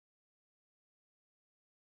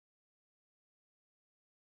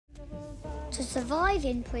To survive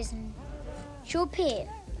in prison, Gielgud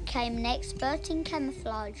became an expert in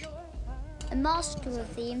camouflage, a master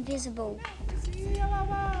of the invisible.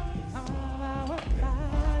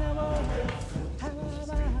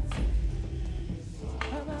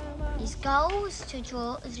 His goal was to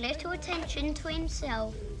draw as little attention to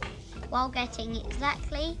himself while getting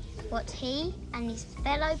exactly what he and his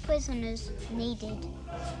fellow prisoners needed.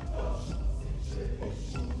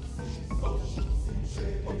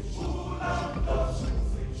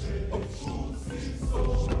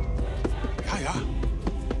 Ja.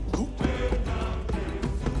 Gut.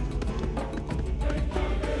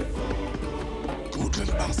 Gut,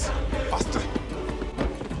 little boss. Faster.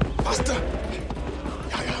 Faster.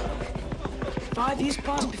 Ja. 5 years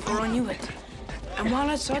passed before I knew it. And while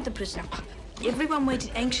outside the prison, everyone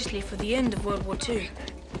waited anxiously for the end of World War II.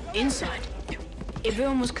 Inside,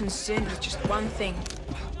 everyone was concerned with just one thing: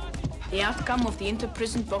 the outcome of the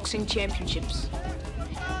Inter-Prison Boxing Championships.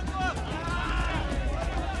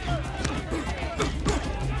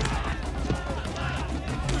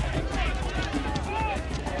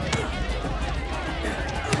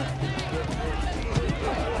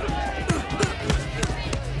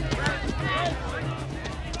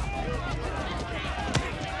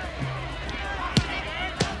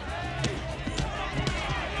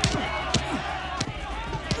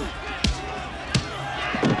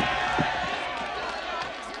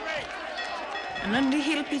 And under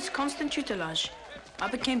Gielgud's constant tutelage, I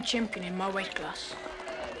became champion in my weight class.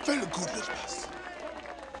 Very good, little boss.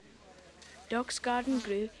 Doc's garden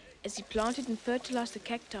grew as he planted and fertilized the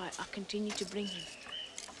cacti I continued to bring him,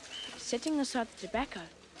 setting aside the tobacco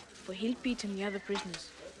for Gielgud and the other prisoners.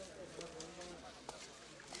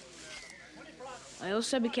 I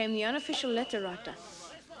also became the unofficial letter writer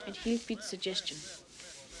at Gielgud's suggestion.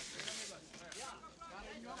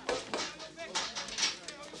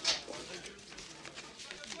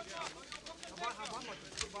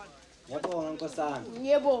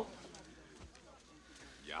 Yebo.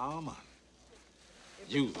 Yeah, man.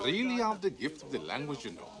 You really have the gift of the language,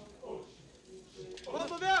 you know.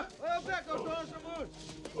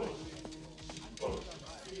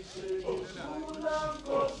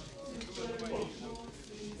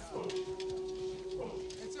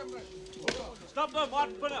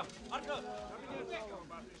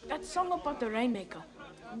 That song about the rainmaker,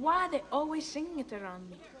 why are they always singing it around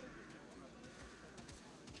me?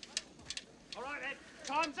 All right, Ed.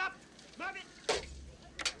 Time's up. Move it.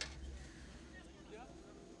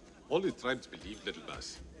 All the tribes believe, little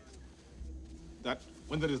boss, that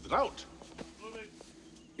when there is drought,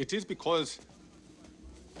 it is because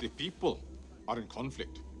the people are in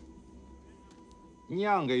conflict.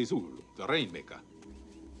 Nyanga Izulu, the rainmaker,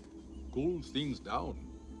 cools things down.